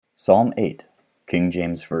Psalm 8, King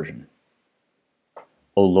James Version.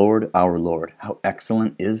 O Lord, our Lord, how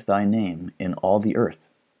excellent is thy name in all the earth!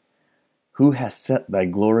 Who hast set thy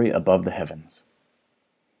glory above the heavens?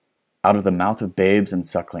 Out of the mouth of babes and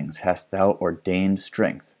sucklings hast thou ordained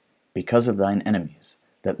strength, because of thine enemies,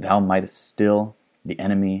 that thou mightest still the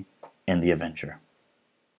enemy and the avenger.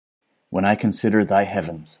 When I consider thy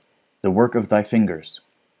heavens, the work of thy fingers,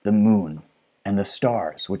 the moon, and the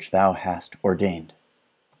stars which thou hast ordained.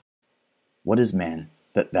 What is man,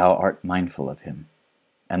 that thou art mindful of him,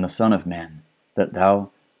 and the Son of Man, that thou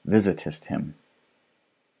visitest him?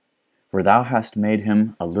 For thou hast made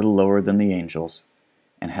him a little lower than the angels,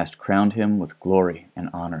 and hast crowned him with glory and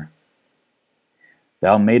honor.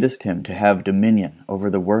 Thou madest him to have dominion over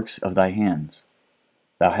the works of thy hands.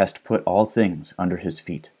 Thou hast put all things under his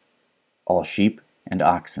feet, all sheep and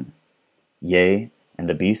oxen, yea, and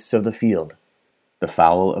the beasts of the field, the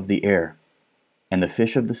fowl of the air, and the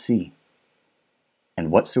fish of the sea, and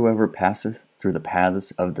whatsoever passeth through the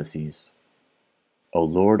paths of the seas. O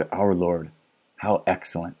Lord, our Lord, how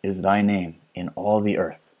excellent is thy name in all the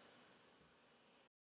earth!